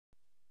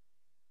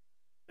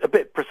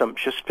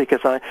presumptuous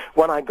because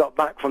when I got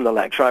back from the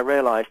lecture, I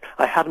realized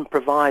I hadn't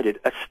provided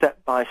a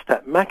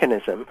step-by-step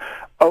mechanism,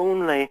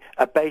 only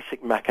a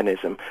basic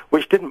mechanism,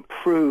 which didn't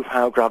prove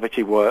how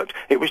gravity worked.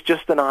 It was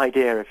just an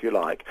idea, if you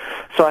like.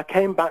 So I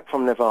came back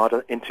from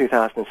Nevada in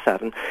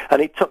 2007,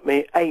 and it took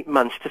me 8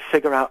 months to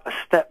figure out a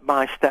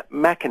step-by-step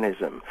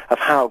mechanism of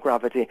how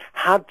gravity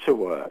had to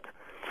work.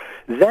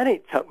 Then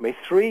it took me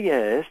 3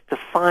 years to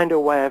find a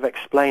way of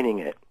explaining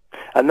it.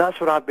 And that's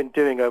what I've been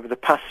doing over the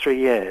past 3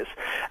 years.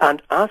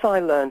 And as I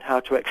learned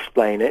how to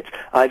explain it,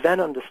 I then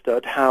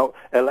understood how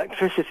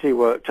electricity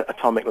worked at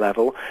atomic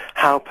level,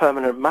 how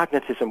permanent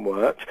magnetism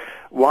worked,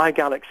 why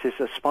galaxies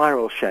are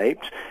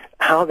spiral-shaped,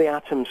 how the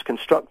atom's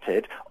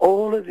constructed.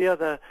 All of the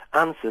other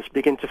answers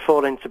begin to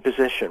fall into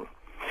position.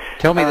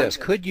 Tell me this,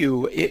 could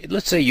you,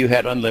 let's say you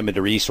had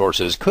unlimited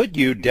resources, could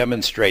you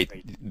demonstrate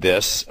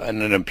this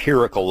on an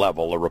empirical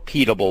level, a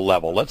repeatable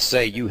level? Let's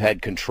say you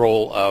had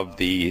control of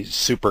the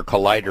super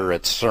collider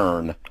at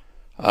CERN.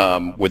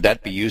 Would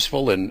that be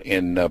useful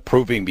in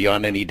proving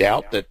beyond any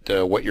doubt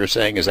that what you're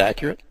saying is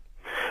accurate?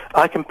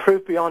 I can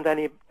prove beyond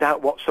any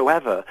doubt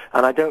whatsoever,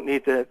 and I don't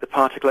need the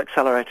particle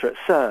accelerator at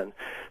CERN.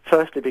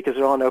 Firstly, because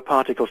there are no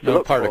particles to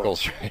look for. No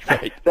particles,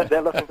 right.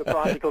 They're looking for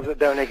particles that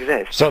don't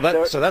exist. So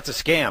that's a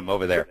scam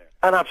over there.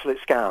 An absolute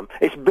scam.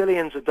 It's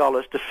billions of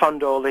dollars to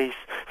fund all these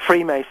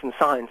Freemason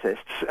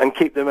scientists and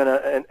keep them in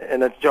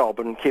a job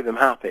and keep them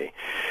happy.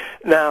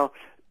 Now,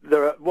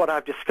 what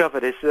I've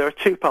discovered is there are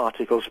two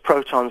particles,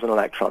 protons and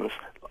electrons,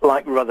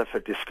 like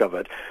Rutherford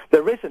discovered.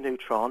 There is a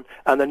neutron,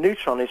 and the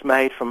neutron is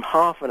made from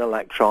half an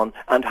electron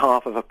and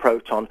half of a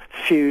proton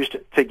fused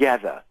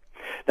together.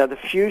 Now,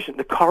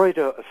 the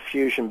corridor of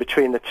fusion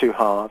between the two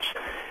halves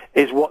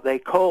is what they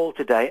call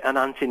today an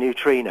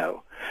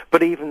antineutrino.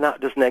 But even that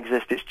doesn't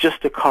exist. It's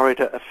just a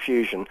corridor of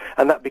fusion,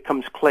 and that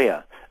becomes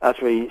clear as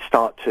we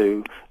start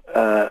to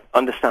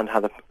understand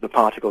how the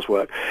particles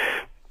work.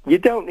 You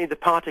don't need the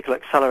particle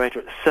accelerator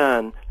at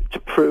CERN to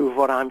prove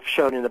what I'm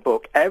showing in the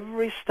book.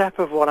 Every step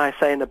of what I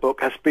say in the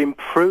book has been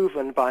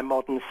proven by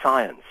modern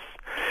science.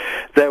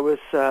 There was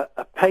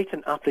a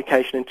patent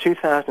application in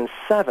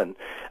 2007,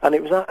 and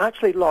it was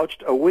actually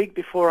lodged a week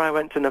before I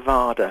went to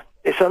Nevada.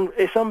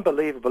 It's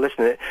unbelievable,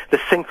 isn't it, the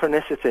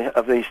synchronicity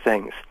of these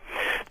things.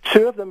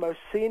 Two of the most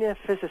senior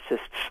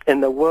physicists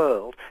in the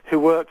world who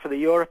work for the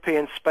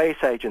European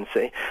Space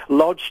Agency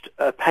lodged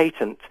a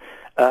patent,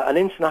 an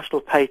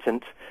international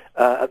patent,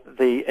 at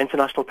the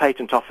International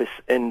Patent Office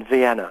in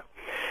Vienna.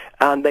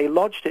 And they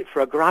lodged it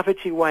for a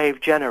gravity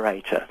wave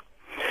generator.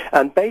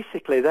 And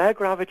basically, their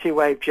gravity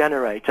wave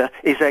generator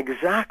is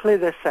exactly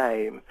the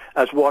same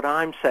as what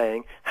I'm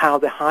saying, how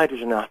the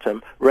hydrogen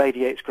atom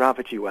radiates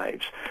gravity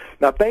waves.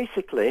 Now,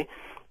 basically,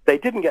 they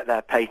didn't get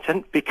their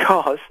patent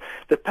because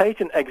the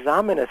patent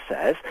examiner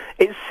says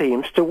it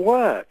seems to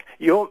work.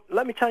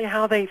 Let me tell you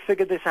how they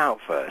figured this out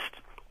first.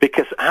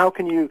 Because how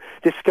can you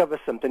discover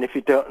something if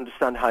you don't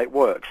understand how it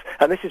works?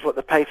 And this is what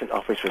the patent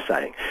office was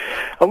saying.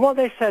 And what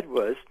they said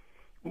was,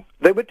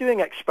 they were doing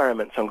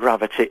experiments on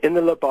gravity in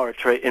the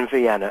laboratory in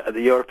Vienna at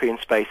the European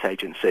Space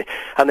Agency,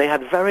 and they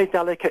had very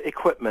delicate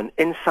equipment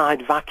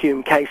inside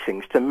vacuum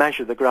casings to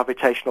measure the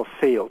gravitational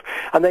field.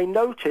 And they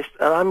noticed,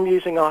 and I'm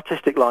using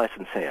artistic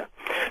license here,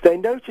 they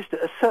noticed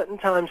that at certain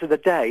times of the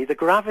day the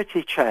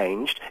gravity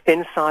changed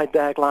inside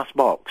their glass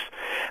box,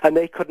 and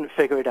they couldn't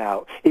figure it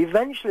out.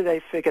 Eventually they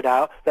figured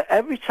out that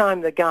every time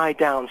the guy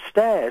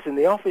downstairs, in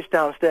the office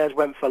downstairs,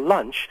 went for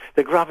lunch,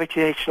 the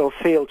gravitational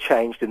field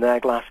changed in their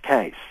glass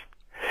case.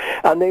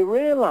 And they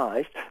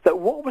realized that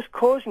what was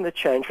causing the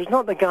change was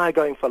not the guy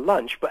going for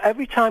lunch, but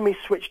every time he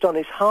switched on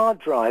his hard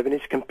drive in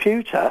his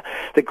computer,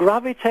 the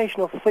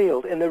gravitational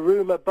field in the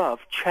room above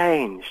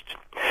changed.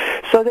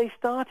 So they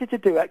started to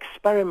do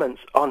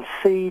experiments on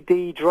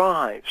CD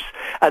drives,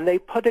 and they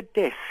put a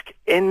disk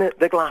in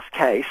the glass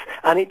case,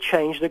 and it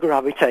changed the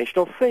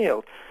gravitational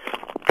field.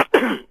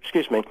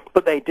 Excuse me,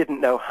 but they didn't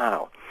know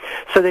how.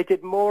 So they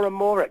did more and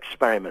more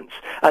experiments,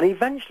 and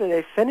eventually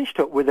they finished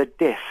up with a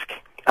disk.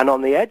 And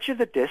on the edge of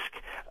the disk,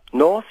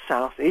 north,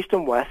 south, east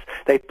and west,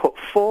 they put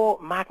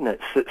 4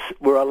 magnets that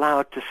were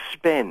allowed to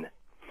spin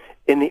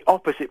in the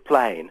opposite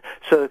plane.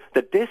 So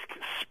the disk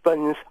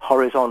spins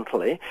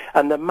horizontally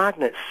and the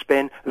magnets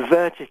spin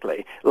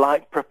vertically,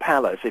 like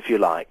propellers, if you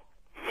like.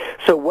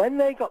 So when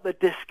they got the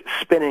disk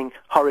spinning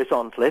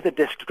horizontally, the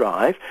disk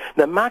drive,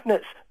 the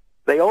magnets,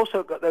 they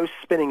also got those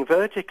spinning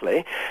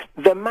vertically.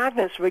 The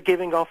magnets were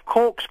giving off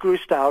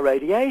corkscrew-style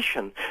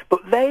radiation,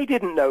 but they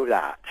didn't know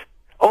that.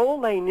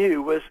 All they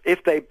knew was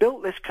if they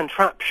built this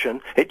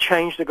contraption, it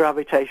changed the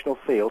gravitational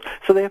field.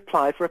 So they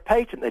applied for a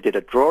patent. They did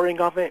a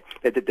drawing of it.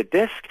 They did the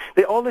disk.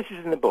 All this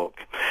is in the book.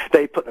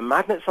 They put the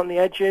magnets on the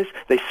edges.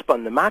 They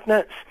spun the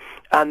magnets,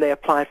 and they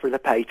applied for the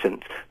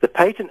patent. The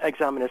patent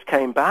examiners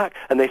came back,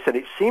 and they said,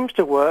 it seems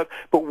to work,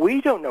 but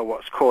we don't know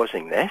what's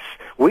causing this.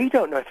 We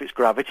don't know if it's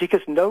gravity,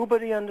 because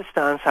nobody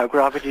understands how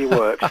gravity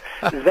works.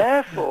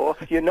 Therefore,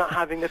 you're not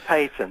having the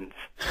patent,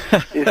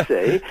 you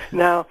see.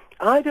 Now,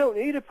 I don't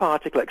need a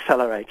particle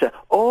accelerator.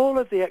 All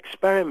of the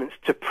experiments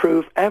to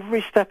prove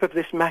every step of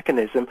this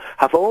mechanism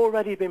have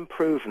already been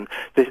proven.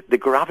 The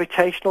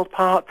gravitational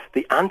part,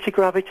 the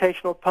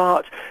anti-gravitational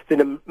part,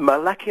 the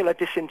molecular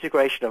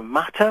disintegration of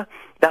matter,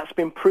 that's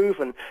been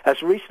proven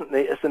as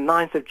recently as the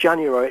 9th of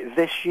January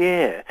this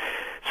year.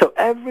 So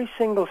every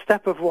single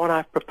step of what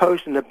I've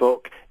proposed in the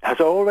book has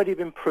already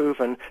been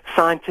proven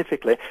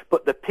scientifically,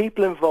 but the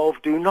people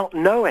involved do not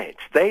know it.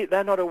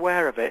 They're not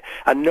aware of it,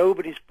 and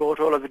nobody's brought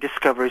all of the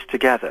discoveries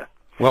together.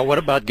 Well, what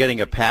about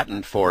getting a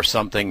patent for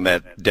something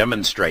that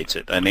demonstrates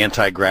it, an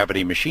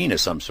anti-gravity machine of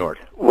some sort?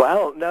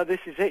 Well, no, this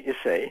is it, you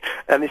see.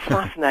 And it's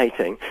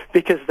fascinating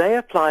because they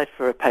applied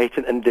for a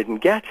patent and didn't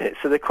get it.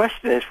 So the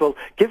question is, well,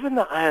 given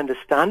that I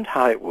understand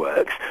how it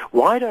works,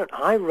 why don't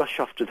I rush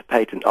off to the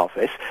patent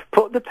office,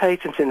 put the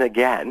patent in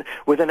again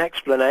with an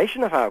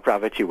explanation of how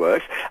gravity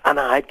works, and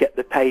I'd get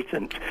the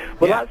patent.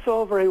 Well, that's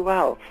all very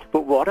well.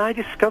 But what I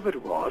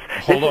discovered was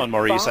hold on,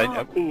 Maurice.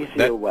 Far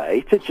easier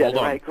way to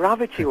generate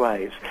gravity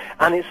waves.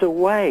 And it's a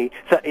way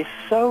that is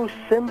so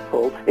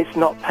simple, it's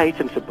not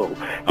patentable.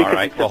 All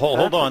right. Well,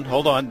 hold on.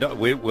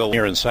 We'll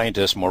hear in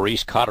scientist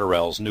Maurice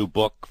Cotterell's new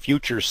book,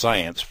 Future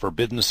Science,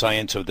 Forbidden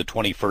Science of the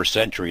 21st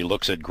Century,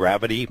 looks at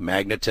gravity,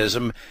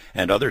 magnetism,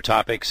 and other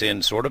topics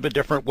in sort of a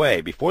different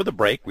way. Before the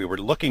break, we were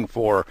looking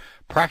for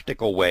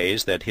practical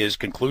ways that his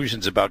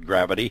conclusions about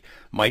gravity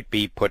might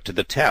be put to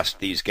the test.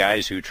 These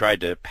guys who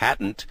tried to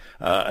patent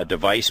a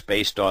device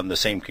based on the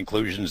same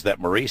conclusions that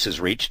Maurice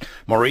has reached.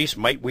 Maurice,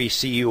 might we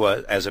see you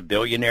as a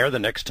billionaire the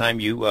next time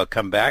you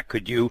come back?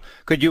 Could you,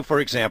 for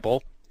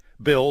example,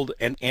 build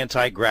an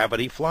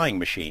anti-gravity flying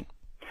machine?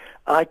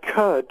 I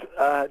could,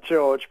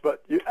 George,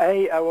 but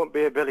A, I won't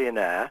be a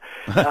billionaire,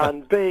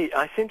 and B,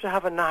 I seem to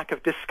have a knack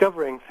of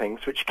discovering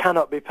things which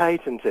cannot be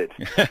patented.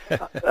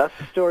 That's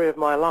the story of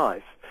my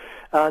life.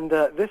 And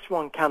this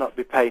one cannot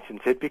be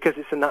patented because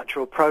it's a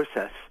natural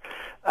process.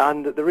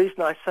 And the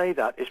reason I say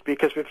that is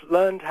because we've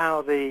learned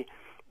how the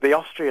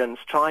Austrians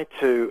tried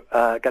to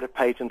get a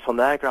patent on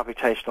their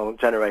gravitational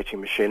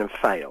generating machine and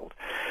failed.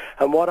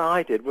 And what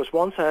I did was,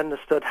 once I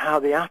understood how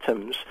the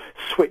atoms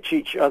switch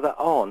each other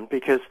on,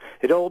 because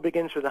it all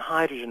begins with a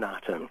hydrogen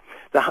atom.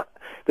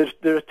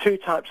 There are two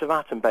types of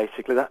atom,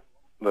 basically.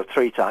 Well,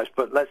 three types,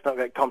 but let's not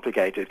get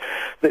complicated.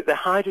 The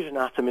hydrogen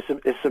atom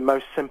is the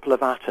most simple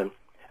of atoms.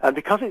 And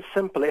because it's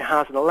simple, it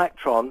has an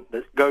electron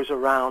that goes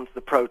around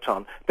the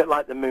proton, a bit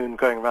like the moon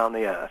going around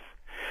the Earth.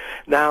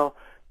 Now,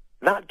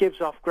 that gives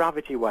off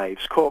gravity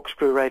waves,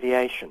 corkscrew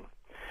radiation.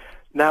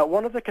 Now,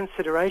 one of the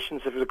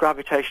considerations of the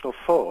gravitational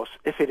force,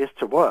 if it is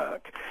to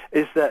work,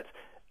 is that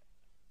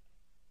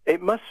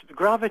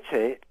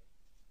gravity,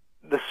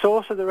 the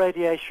source of the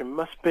radiation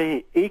must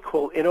be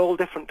equal in all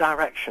different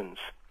directions.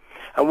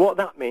 And what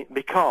that means,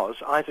 because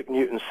Isaac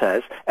Newton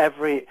says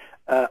every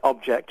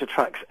object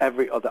attracts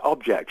every other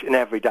object in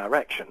every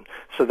direction.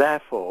 So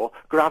therefore,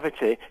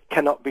 gravity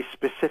cannot be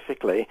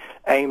specifically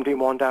aimed in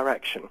one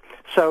direction.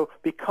 So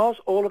because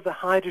all of the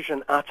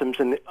hydrogen atoms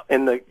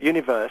in the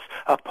universe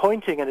are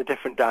pointing in a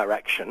different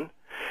direction,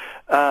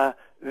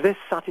 this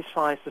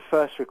satisfies the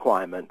first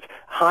requirement.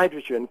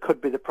 Hydrogen could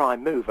be the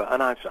prime mover,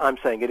 and I'm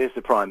saying it is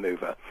the prime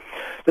mover.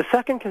 The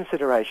second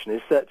consideration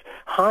is that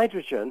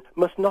hydrogen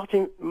must not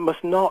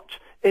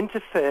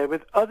interfere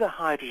with other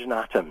hydrogen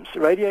atoms.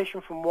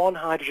 Radiation from one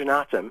hydrogen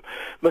atom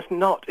must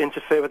not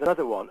interfere with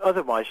another one.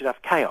 Otherwise, you'd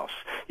have chaos.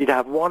 You'd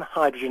have one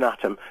hydrogen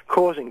atom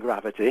causing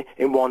gravity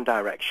in one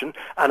direction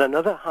and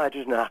another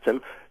hydrogen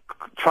atom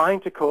trying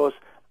to cause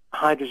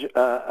hydrogen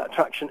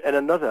attraction in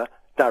another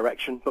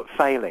direction but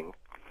failing.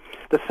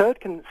 The third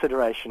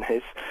consideration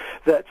is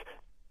that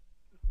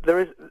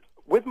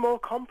with more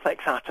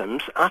complex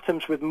atoms,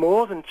 atoms with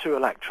more than 2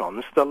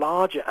 electrons, the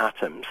larger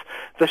atoms,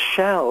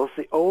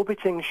 the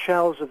orbiting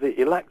shells of the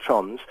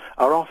electrons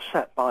are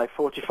offset by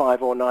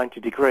 45 or 90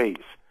 degrees.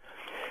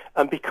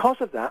 And because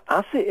of that,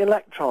 as the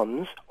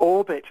electrons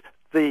orbit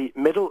the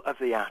middle of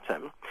the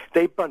atom,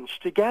 they bunch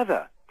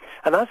together.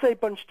 And as they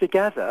bunch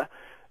together,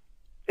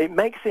 it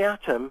makes the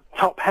atom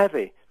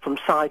top-heavy. From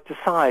side to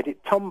side,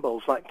 it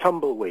tumbles like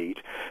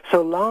tumbleweed.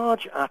 So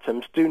large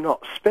atoms do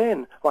not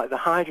spin like the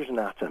hydrogen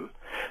atom.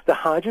 The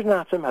hydrogen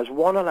atom has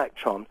one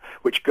electron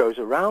which goes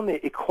around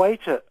the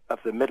equator of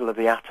the middle of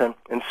the atom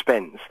and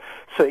spins.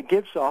 So it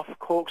gives off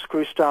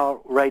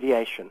corkscrew-style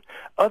radiation.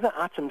 Other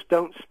atoms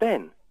don't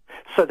spin,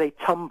 so they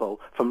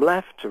tumble from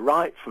left to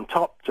right, from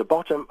top to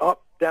bottom,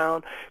 up,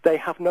 down. They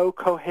have no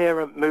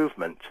coherent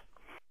movement.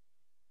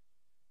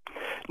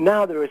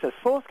 Now there is a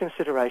fourth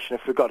consideration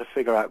if we've got to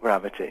figure out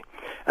gravity,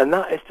 and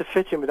that is to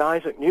fit in with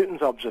Isaac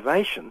Newton's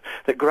observation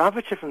that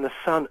gravity from the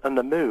sun and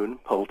the moon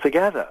pull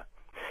together.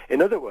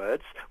 In other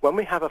words, when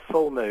we have a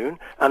full moon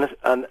and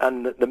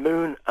the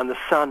moon and the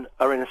sun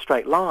are in a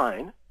straight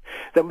line,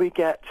 then we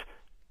get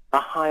a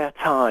higher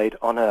tide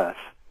on Earth.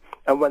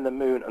 And when the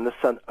moon and the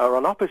sun are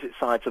on opposite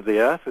sides of the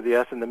Earth, with the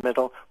Earth in the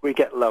middle, we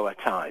get lower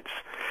tides.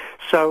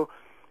 So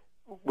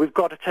we've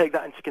got to take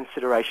that into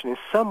consideration. In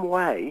some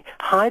way,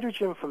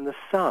 hydrogen from the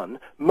sun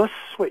must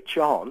switch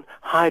on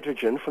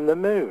hydrogen from the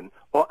moon,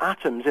 or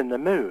atoms in the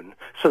moon,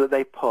 so that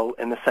they pull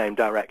in the same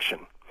direction.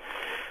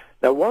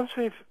 Now, once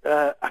we've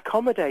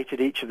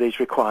accommodated each of these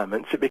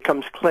requirements, it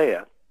becomes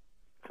clear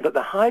that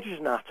the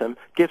hydrogen atom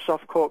gives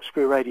off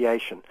corkscrew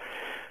radiation.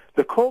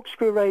 The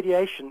corkscrew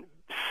radiation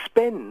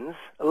spins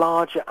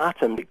larger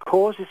atoms. It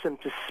causes them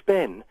to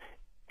spin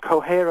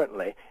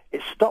coherently.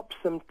 It stops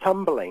them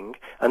tumbling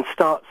and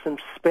starts them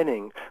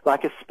spinning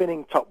like a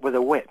spinning top with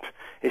a whip.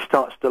 It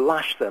starts to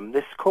lash them.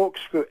 This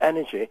corkscrew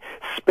energy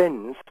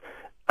spins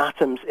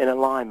atoms in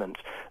alignment.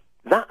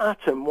 That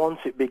atom, once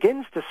it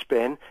begins to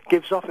spin,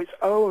 gives off its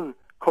own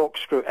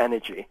corkscrew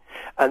energy,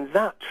 and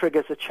that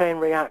triggers a chain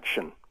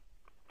reaction.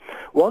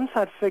 Once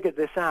I'd figured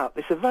this out,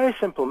 it's a very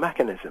simple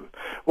mechanism.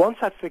 Once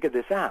I'd figured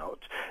this out,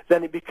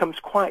 then it becomes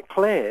quite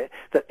clear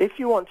that if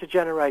you want to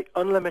generate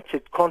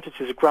unlimited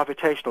quantities of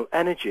gravitational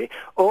energy,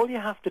 all you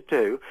have to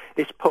do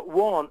is put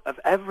one of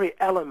every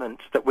element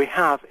that we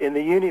have in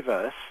the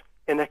universe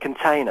in a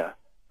container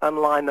and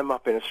line them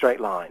up in a straight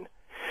line.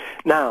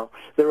 Now,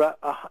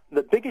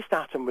 the biggest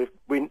atom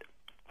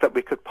that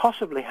we could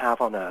possibly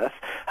have on Earth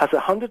has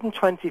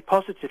 120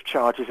 positive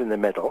charges in the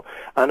middle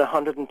and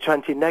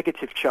 120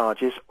 negative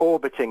charges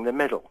orbiting the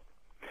middle.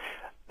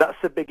 That's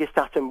the biggest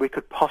atom we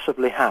could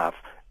possibly have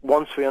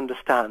once we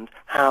understand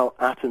how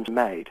atoms are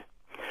made.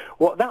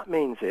 What that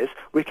means is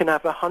we can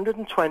have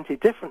 120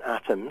 different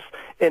atoms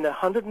in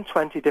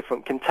 120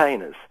 different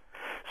containers.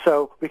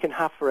 So we can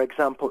have, for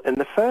example, in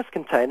the first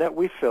container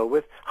we fill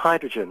with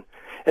hydrogen.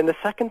 In the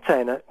second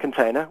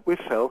container we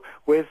fill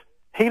with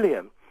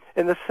helium.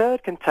 In the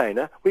third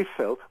container, we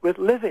fill with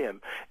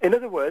lithium. In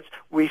other words,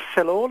 we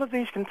fill all of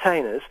these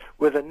containers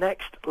with the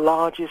next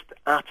largest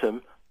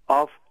atom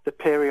of the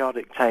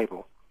periodic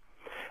table.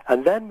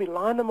 And then we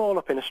line them all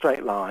up in a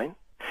straight line,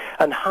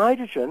 and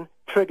hydrogen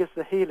triggers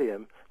the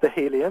helium. The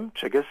helium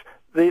triggers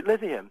the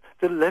lithium.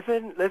 The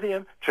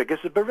lithium triggers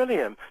the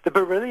beryllium. The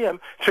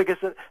beryllium triggers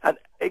and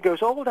it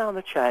goes all down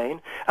the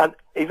chain, and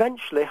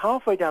eventually,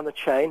 halfway down the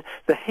chain,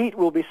 the heat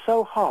will be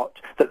so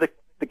hot that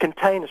the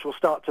containers will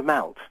start to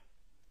melt.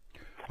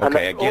 And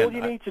Okay, that's all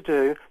you need to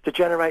do to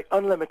generate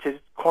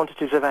unlimited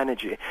quantities of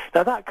energy.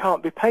 Now, that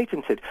can't be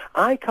patented.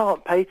 I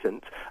can't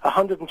patent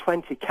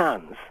 120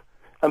 cans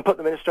and put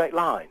them in a straight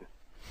line.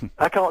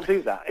 I can't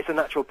do that. It's a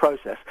natural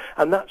process.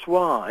 And that's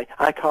why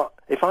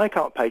if I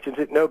can't patent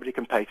it, nobody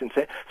can patent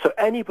it. So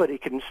anybody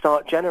can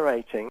start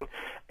generating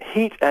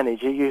heat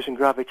energy using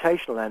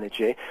gravitational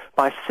energy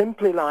by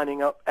simply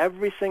lining up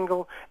every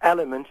single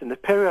element in the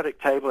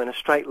periodic table in a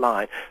straight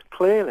line.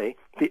 Clearly,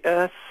 the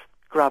Earth's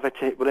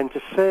gravity will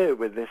interfere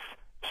with this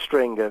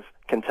string of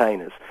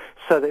containers,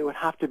 so they would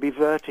have to be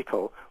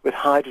vertical with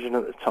hydrogen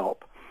at the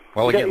top.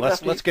 Well, again,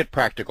 let's get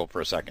practical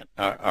for a second.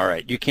 All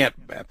right, you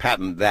can't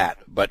patent that,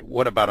 but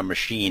what about a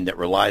machine that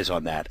relies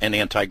on that? An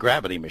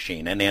anti-gravity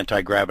machine, an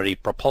anti-gravity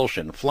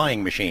propulsion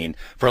flying machine,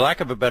 for lack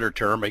of a better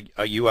term, a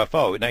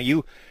UFO. Now,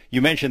 you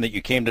mentioned that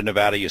you came to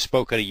Nevada, you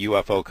spoke at a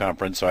UFO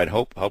conference, so I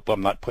hope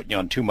I'm not putting you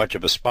on too much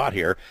of a spot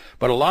here,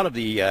 but a lot of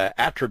the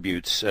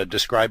attributes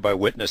described by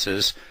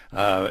witnesses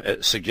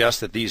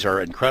suggest that these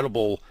are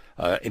incredible,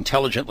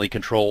 intelligently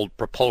controlled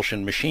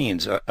propulsion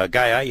machines. A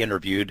guy I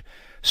interviewed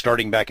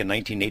starting back in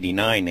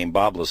 1989 named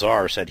Bob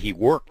Lazar said he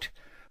worked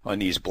on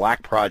these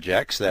black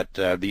projects,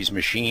 that these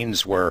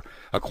machines were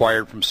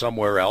acquired from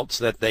somewhere else,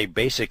 that they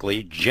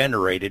basically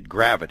generated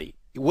gravity.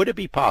 Would it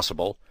be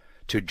possible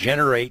to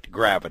generate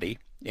gravity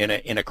in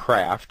a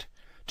craft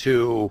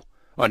to,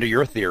 under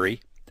your theory,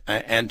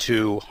 and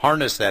to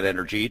harness that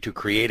energy to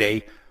create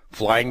a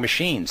flying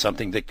machine,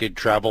 something that could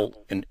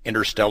travel in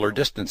interstellar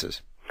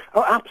distances?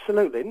 Oh,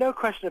 absolutely. No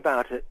question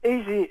about it.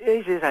 Easy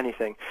as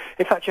anything.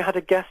 In fact, you had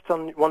a guest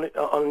on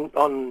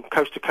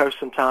Coast to Coast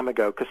some time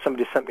ago, because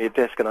somebody sent me a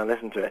disc and I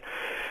listened to it.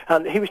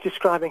 And he was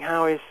describing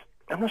how I'm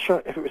not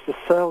sure if it was the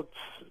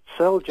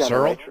Searle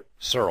generator.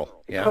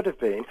 Searle, yeah. It could have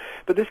been.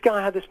 But this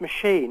guy had this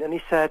machine, and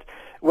he said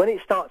when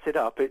it starts it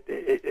up,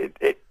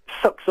 it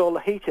sucks all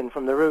the heat in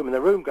from the room, and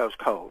the room goes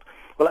cold.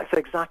 Well, that's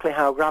exactly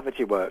how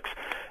gravity works.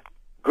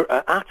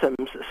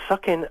 Atoms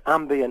suck in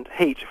ambient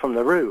heat from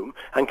the room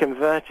and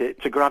convert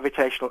it to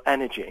gravitational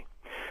energy.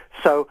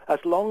 So as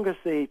long as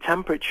the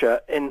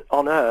temperature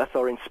on Earth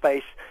or in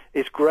space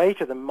is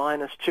greater than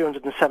minus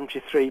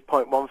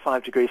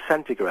 273.15 degrees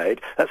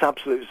centigrade, that's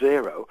absolute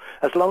zero.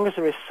 As long as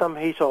there is some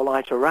heat or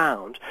light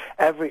around,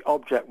 every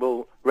object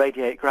will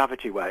radiate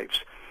gravity waves.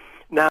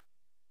 Now,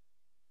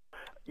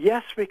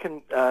 yes, we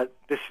can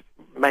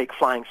make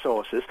flying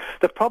saucers.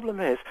 The problem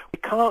is we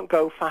can't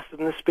go faster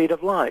than the speed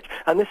of light.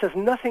 And this has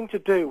nothing to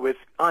do with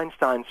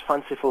Einstein's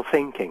fanciful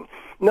thinking.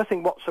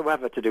 Nothing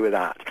whatsoever to do with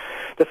that.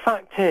 The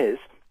fact is,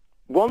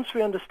 once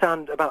we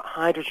understand about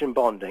hydrogen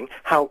bonding,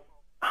 how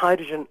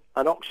hydrogen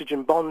and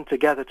oxygen bond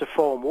together to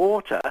form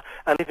water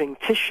and living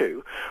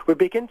tissue, we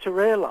begin to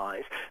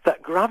realize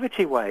that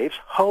gravity waves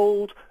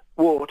hold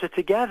water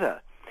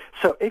together.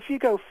 So if you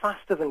go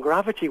faster than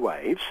gravity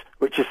waves,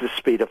 which is the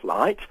speed of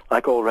light,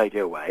 like all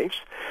radio waves,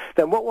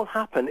 then what will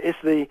happen is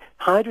the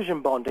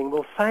hydrogen bonding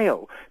will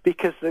fail,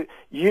 because the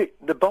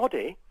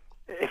body,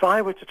 if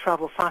I were to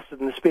travel faster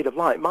than the speed of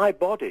light, my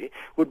body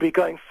would be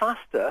going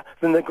faster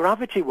than the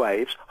gravity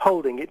waves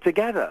holding it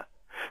together.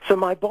 So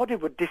my body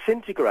would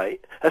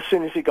disintegrate as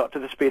soon as it got to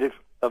the speed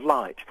of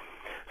light.